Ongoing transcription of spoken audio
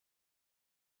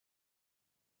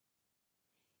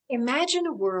Imagine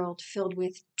a world filled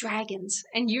with dragons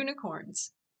and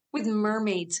unicorns, with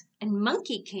mermaids and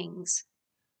monkey kings,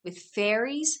 with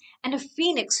fairies and a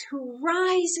phoenix who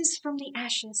rises from the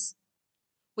ashes,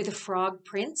 with a frog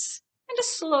prince and a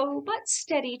slow but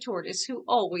steady tortoise who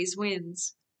always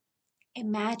wins.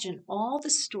 Imagine all the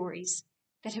stories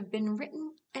that have been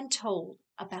written and told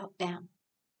about them.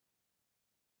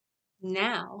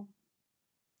 Now,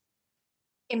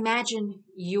 imagine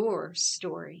your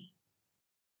story.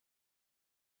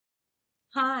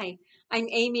 Hi, I'm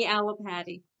Amy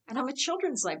Alapati, and I'm a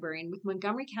children's librarian with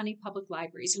Montgomery County Public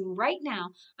Libraries. And right now,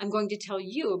 I'm going to tell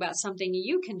you about something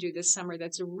you can do this summer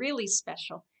that's really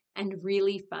special and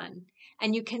really fun.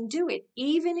 And you can do it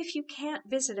even if you can't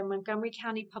visit a Montgomery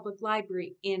County Public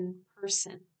Library in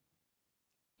person.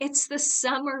 It's the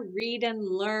Summer Read and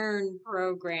Learn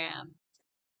program.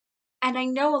 And I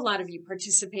know a lot of you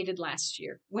participated last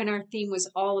year when our theme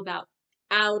was all about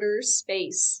outer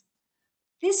space.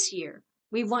 This year,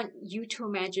 we want you to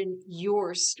imagine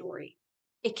your story.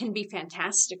 It can be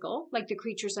fantastical, like the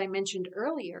creatures I mentioned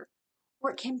earlier,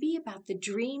 or it can be about the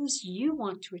dreams you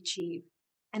want to achieve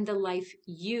and the life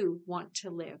you want to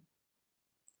live.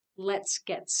 Let's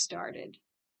get started.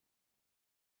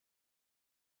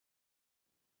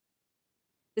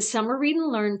 The Summer Read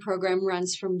and Learn program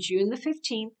runs from June the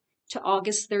 15th to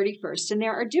August 31st, and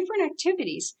there are different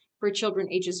activities for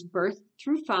children ages birth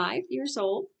through 5 years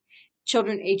old,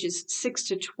 children ages 6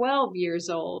 to 12 years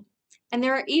old, and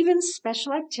there are even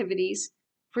special activities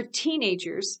for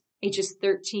teenagers ages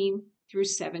 13 through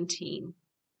 17.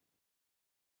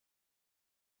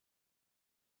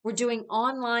 We're doing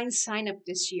online sign up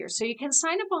this year, so you can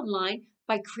sign up online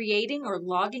by creating or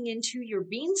logging into your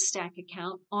Beanstack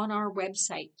account on our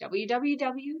website,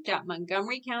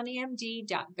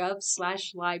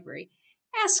 www.montgomerycountymd.gov/library.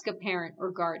 Ask a parent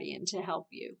or guardian to help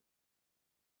you.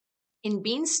 In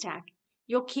Beanstack,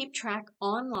 you'll keep track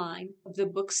online of the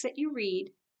books that you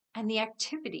read and the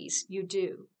activities you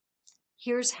do.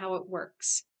 Here's how it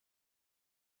works.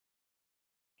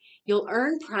 You'll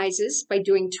earn prizes by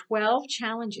doing 12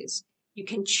 challenges. You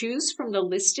can choose from the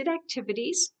listed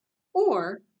activities,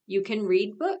 or you can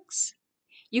read books.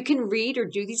 You can read or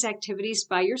do these activities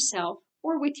by yourself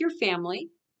or with your family,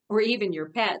 or even your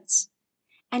pets.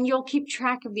 And you'll keep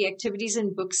track of the activities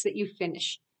and books that you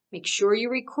finish. Make sure you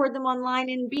record them online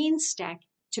in Beanstack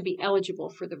to be eligible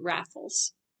for the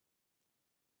raffles.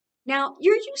 Now,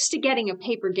 you're used to getting a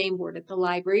paper game board at the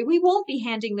library. We won't be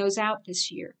handing those out this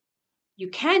year. You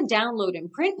can download and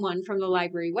print one from the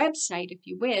library website if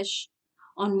you wish.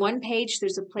 On one page,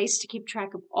 there's a place to keep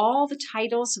track of all the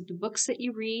titles of the books that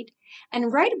you read.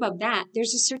 And right above that,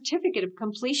 there's a certificate of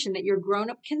completion that your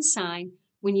grown-up can sign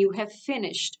when you have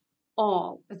finished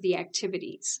all of the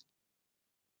activities.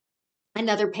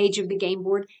 Another page of the game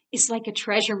board is like a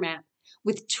treasure map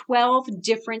with 12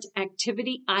 different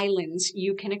activity islands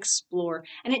you can explore.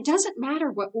 And it doesn't matter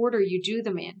what order you do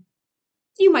them in.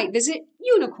 You might visit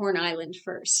Unicorn Island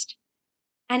first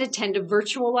and attend a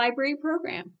virtual library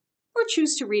program, or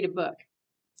choose to read a book.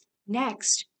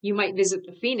 Next, you might visit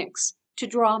the Phoenix to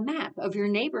draw a map of your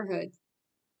neighborhood,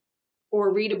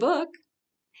 or read a book.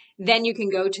 Then you can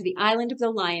go to the Island of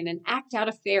the Lion and act out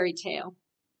a fairy tale,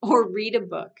 or read a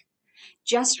book.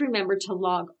 Just remember to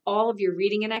log all of your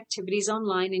reading and activities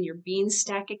online in your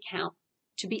Beanstack account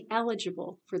to be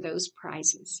eligible for those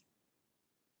prizes.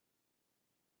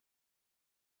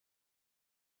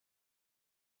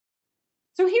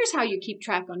 So here's how you keep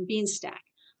track on Beanstack.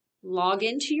 Log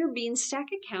into your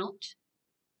Beanstack account.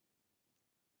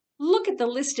 Look at the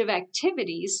list of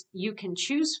activities you can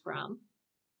choose from.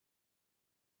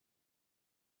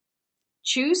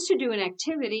 Choose to do an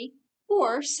activity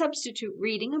or substitute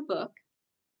reading a book.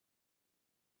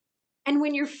 And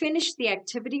when you're finished the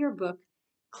activity or book,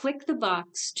 click the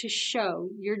box to show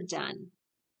you're done.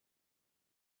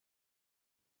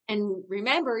 And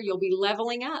remember, you'll be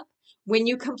leveling up. When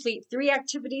you complete 3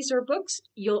 activities or books,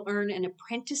 you'll earn an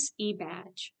apprentice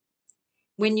e-badge.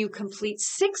 When you complete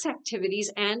 6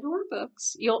 activities and or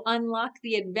books, you'll unlock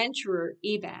the adventurer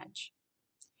e-badge.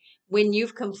 When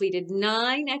you've completed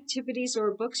 9 activities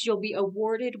or books, you'll be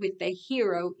awarded with the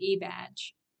hero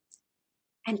e-badge.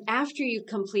 And after you've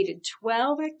completed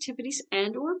 12 activities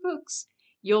and or books,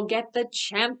 you'll get the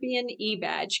champion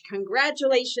e-badge.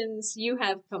 Congratulations, you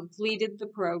have completed the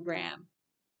program.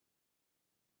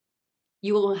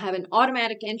 You will have an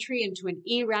automatic entry into an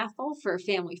e-raffle for a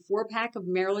family 4-pack of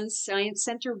Maryland Science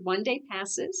Center one-day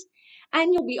passes,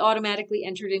 and you'll be automatically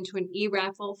entered into an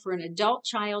e-raffle for an adult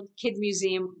child kid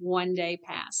museum one-day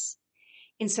pass.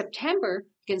 In September,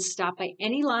 you can stop by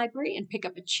any library and pick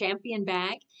up a champion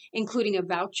bag, including a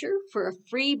voucher for a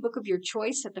free book of your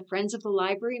choice at the Friends of the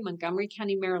Library, Montgomery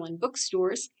County, Maryland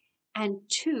bookstores, and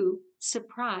 2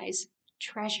 surprise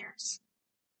treasures.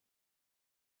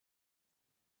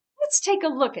 Let's take a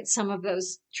look at some of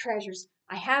those treasures.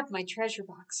 I have my treasure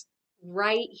box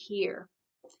right here.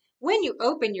 When you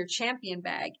open your champion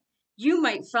bag, you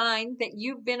might find that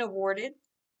you've been awarded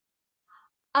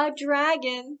a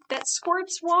dragon that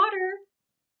squirts water.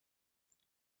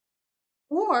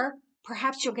 Or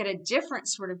perhaps you'll get a different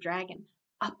sort of dragon,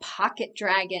 a pocket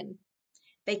dragon.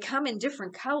 They come in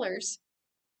different colors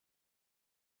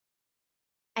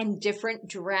and different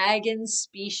dragon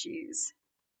species.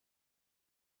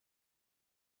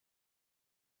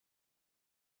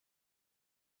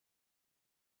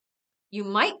 You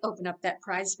might open up that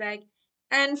prize bag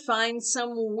and find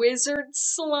some wizard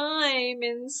slime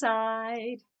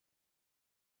inside.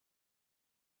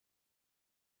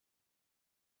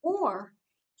 Or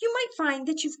you might find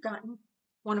that you've gotten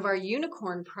one of our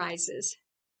unicorn prizes.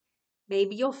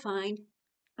 Maybe you'll find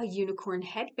a unicorn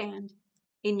headband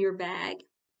in your bag,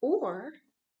 or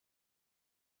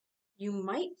you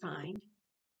might find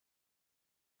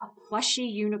a plushy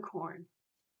unicorn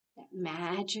that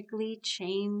magically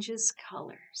changes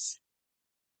colors.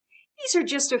 These are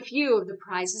just a few of the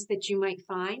prizes that you might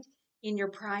find in your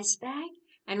prize bag.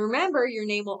 And remember, your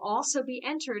name will also be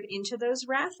entered into those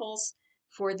raffles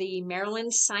for the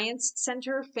Maryland Science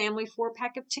Center Family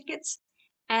 4-pack of tickets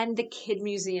and the Kid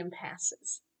Museum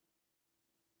passes.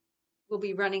 We'll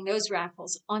be running those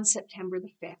raffles on September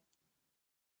the 5th.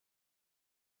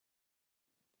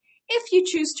 If you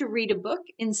choose to read a book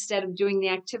instead of doing the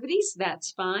activities,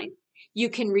 that's fine. You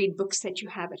can read books that you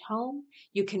have at home.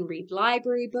 You can read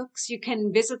library books. You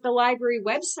can visit the library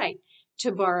website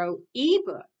to borrow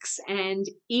e-books and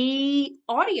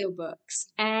e-audiobooks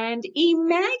and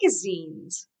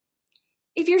e-magazines.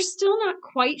 If you're still not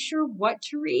quite sure what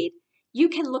to read, you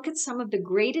can look at some of the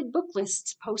graded book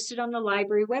lists posted on the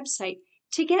library website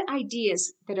to get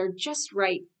ideas that are just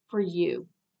right for you.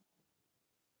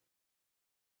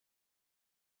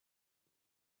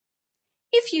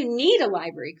 If you need a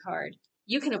library card,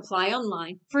 you can apply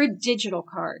online for a digital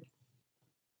card.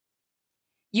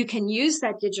 You can use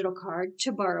that digital card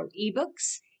to borrow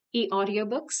ebooks,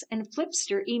 e-audiobooks, and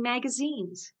Flipster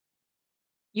e-magazines.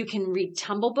 You can read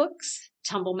Tumble Books,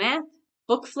 Tumble Math,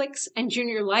 BookFlix, and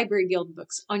Junior Library Guild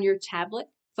books on your tablet,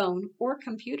 phone, or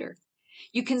computer.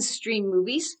 You can stream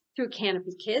movies through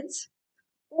Canopy Kids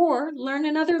or learn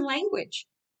another language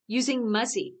using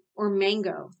Muzzy or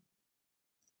Mango.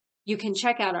 You can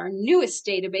check out our newest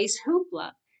database,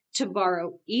 Hoopla, to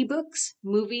borrow ebooks,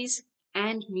 movies,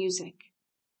 and music.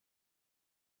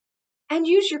 And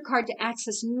use your card to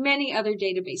access many other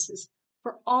databases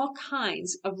for all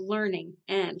kinds of learning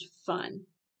and fun.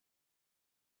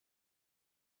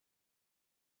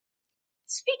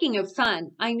 Speaking of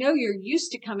fun, I know you're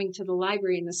used to coming to the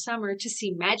library in the summer to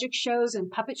see magic shows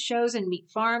and puppet shows and meet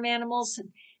farm animals.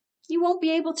 You won't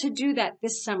be able to do that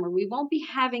this summer. We won't be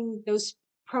having those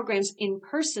programs in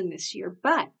person this year,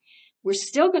 but we're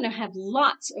still going to have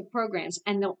lots of programs,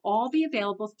 and they'll all be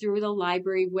available through the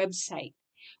library website.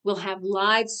 We'll have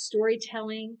live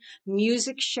storytelling,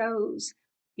 music shows.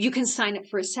 You can sign up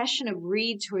for a session of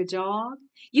Read to a Dog.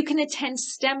 You can attend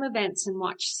STEM events and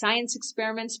watch science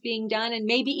experiments being done and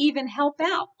maybe even help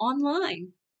out online.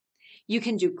 You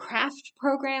can do craft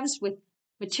programs with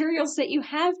materials that you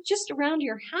have just around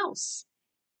your house.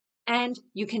 And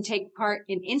you can take part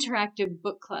in interactive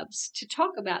book clubs to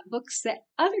talk about books that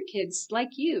other kids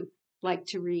like you like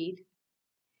to read.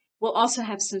 We'll also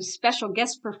have some special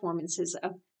guest performances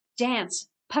of dance,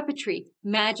 puppetry,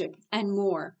 magic, and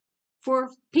more for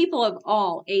people of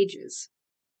all ages.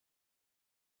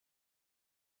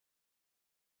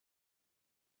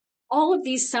 All of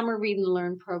these summer read and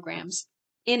learn programs,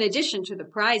 in addition to the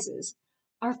prizes,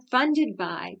 are funded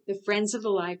by the Friends of the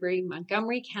Library,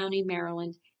 Montgomery County,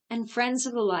 Maryland, and Friends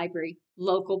of the Library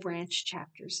local branch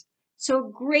chapters. So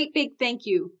a great big thank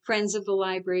you, Friends of the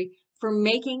Library, for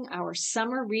making our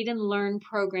summer read and learn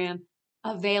program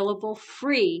available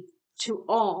free to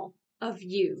all of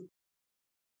you.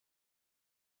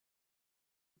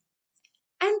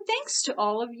 And thanks to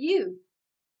all of you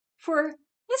for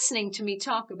listening to me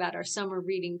talk about our summer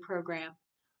reading program.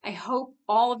 I hope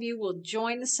all of you will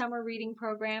join the summer reading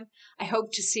program. I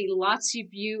hope to see lots of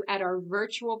you at our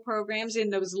virtual programs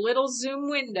in those little Zoom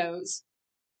windows.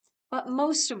 But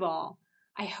most of all,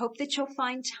 I hope that you'll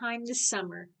find time this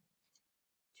summer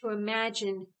to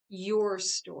imagine your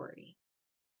story.